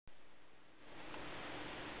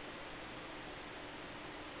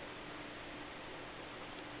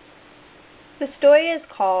The story is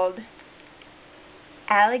called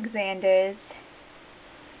Alexander's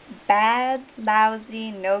Bad,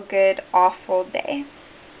 Lousy, No Good, Awful Day.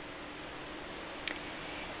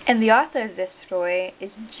 And the author of this story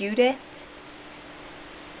is Judith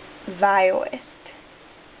Viorst.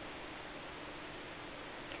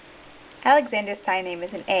 Alexander's sign name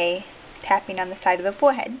is an A, tapping on the side of the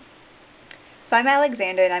forehead. So I'm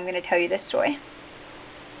Alexander, and I'm going to tell you this story.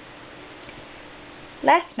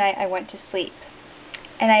 Last night I went to sleep,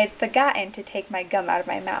 and I had forgotten to take my gum out of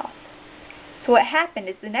my mouth. So what happened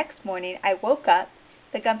is the next morning I woke up,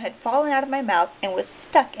 the gum had fallen out of my mouth and was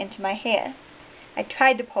stuck into my hair. I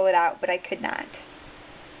tried to pull it out, but I could not.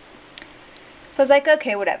 So I was like,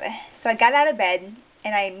 okay, whatever. So I got out of bed,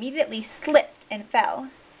 and I immediately slipped and fell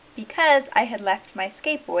because I had left my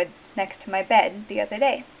skateboard next to my bed the other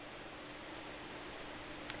day.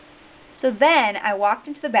 So then I walked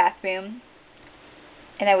into the bathroom,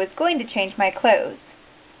 and I was going to change my clothes,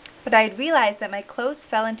 but I had realized that my clothes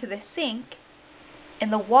fell into the sink,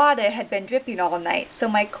 and the water had been dripping all night, so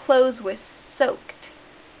my clothes were soaked.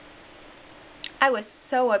 I was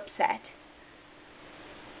so upset.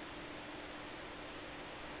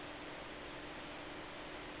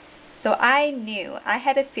 So I knew, I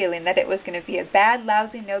had a feeling that it was going to be a bad,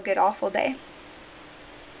 lousy, no good, awful day.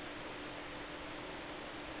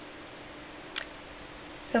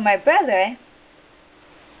 So my brother,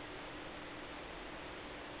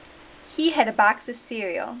 he had a box of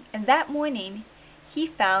cereal, and that morning he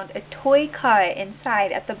found a toy car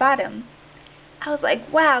inside at the bottom. I was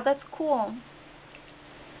like, wow, that's cool.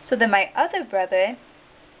 So then my other brother,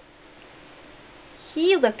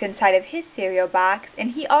 he looked inside of his cereal box,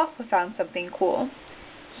 and he also found something cool.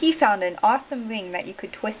 He found an awesome ring that you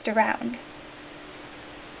could twist around.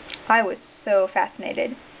 I was so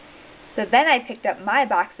fascinated. So then I picked up my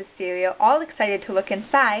box of cereal, all excited to look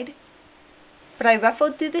inside, but I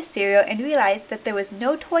ruffled through the cereal and realized that there was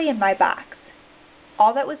no toy in my box.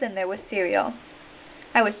 All that was in there was cereal.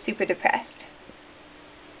 I was super depressed.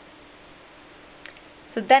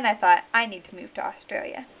 So then I thought, I need to move to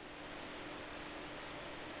Australia.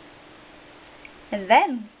 And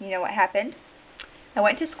then, you know what happened? I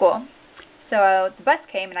went to school. So the bus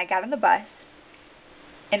came, and I got on the bus,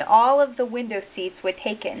 and all of the window seats were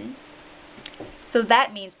taken. So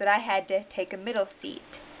that means that I had to take a middle seat.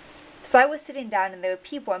 So I was sitting down, and there were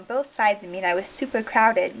people on both sides of me, and I was super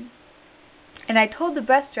crowded. And I told the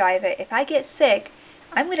bus driver, if I get sick,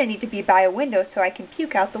 I'm going to need to be by a window so I can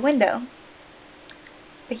puke out the window.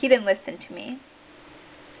 But he didn't listen to me.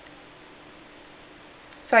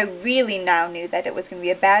 So I really now knew that it was going to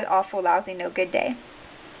be a bad, awful, lousy, no good day.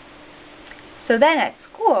 So then at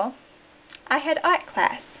school, I had art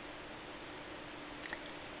class.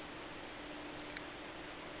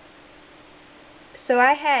 So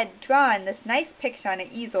I had drawn this nice picture on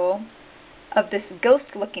an easel of this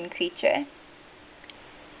ghost-looking creature.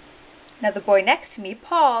 Now the boy next to me,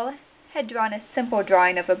 Paul, had drawn a simple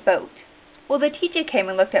drawing of a boat. Well, the teacher came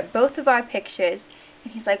and looked at both of our pictures,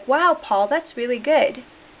 and he's like, wow, Paul, that's really good.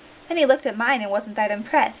 Then he looked at mine and wasn't that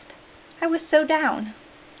impressed. I was so down.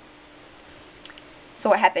 So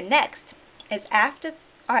what happened next is after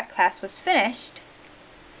art class was finished,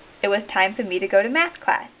 it was time for me to go to math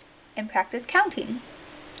class and practice counting.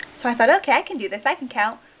 So I thought, okay, I can do this. I can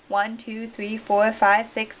count 1, 2, 3, 4, 5,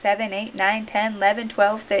 6, 7, 8, 9, 10, 11,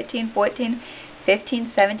 12, 13, 14,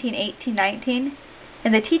 15, 17, 18, 19.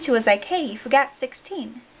 And the teacher was like, hey, you forgot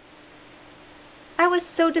 16. I was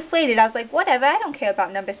so deflated. I was like, whatever, I don't care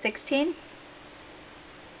about number 16.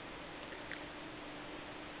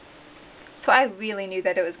 So I really knew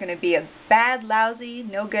that it was going to be a bad, lousy,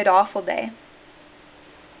 no good, awful day.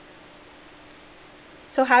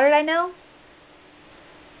 So how did I know?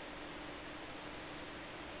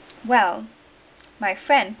 Well, my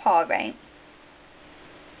friend Paul, right?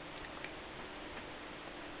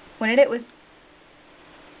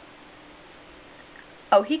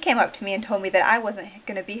 He came up to me and told me that I wasn't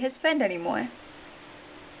going to be his friend anymore.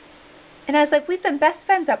 And I was like, we've been best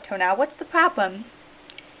friends up till now. What's the problem?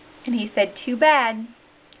 And he said, too bad.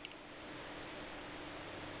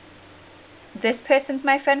 This person's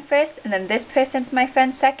my friend first, and then this person's my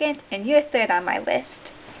friend second, and you're third on my list.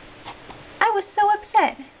 I was so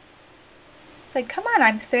upset. It's like, come on,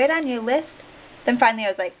 I'm third on your list. Then finally I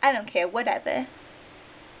was like, I don't care, whatever.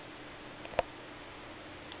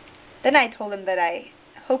 Then I told him that I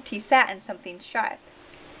hoped he sat in something sharp.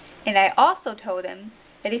 And I also told him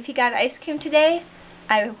that if he got ice cream today,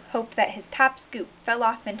 I hoped that his top scoop fell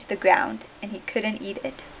off into the ground and he couldn't eat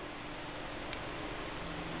it.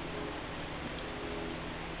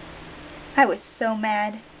 I was so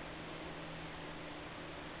mad.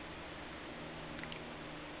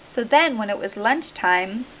 So then, when it was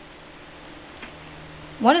lunchtime,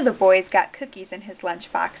 one of the boys got cookies in his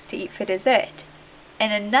lunchbox to eat for dessert,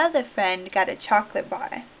 and another friend got a chocolate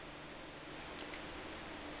bar.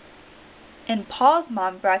 And Paul's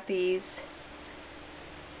mom brought these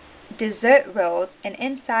dessert rolls, and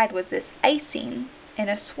inside was this icing in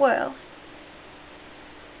a swirl.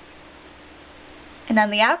 And on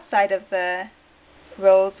the outside of the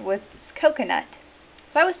rolls was coconut.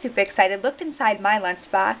 So I was super excited, looked inside my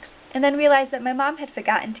lunchbox, and then realized that my mom had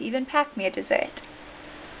forgotten to even pack me a dessert.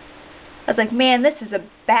 I was like, man, this is a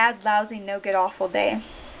bad, lousy, no-good, awful day.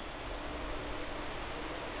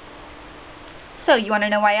 So, you want to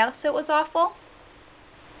know why else it was awful?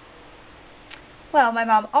 Well, my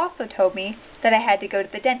mom also told me that I had to go to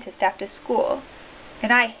the dentist after school.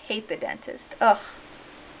 And I hate the dentist. Ugh.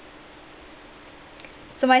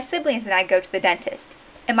 So my siblings and I go to the dentist.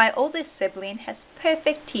 And my oldest sibling has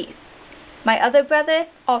perfect teeth. My other brother,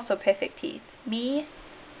 also perfect teeth. Me,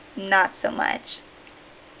 not so much.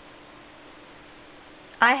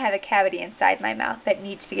 I have a cavity inside my mouth that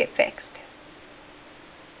needs to get fixed.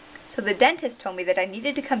 So the dentist told me that I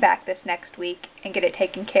needed to come back this next week and get it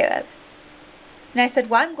taken care of. And I said,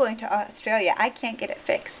 well, I'm going to Australia. I can't get it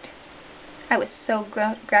fixed. I was so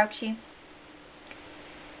grouchy.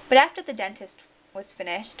 But after the dentist was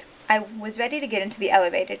finished, I was ready to get into the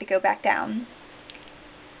elevator to go back down.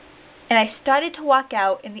 And I started to walk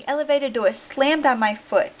out, and the elevator door slammed on my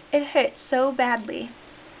foot. It hurt so badly.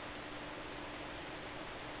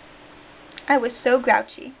 I was so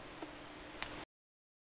grouchy.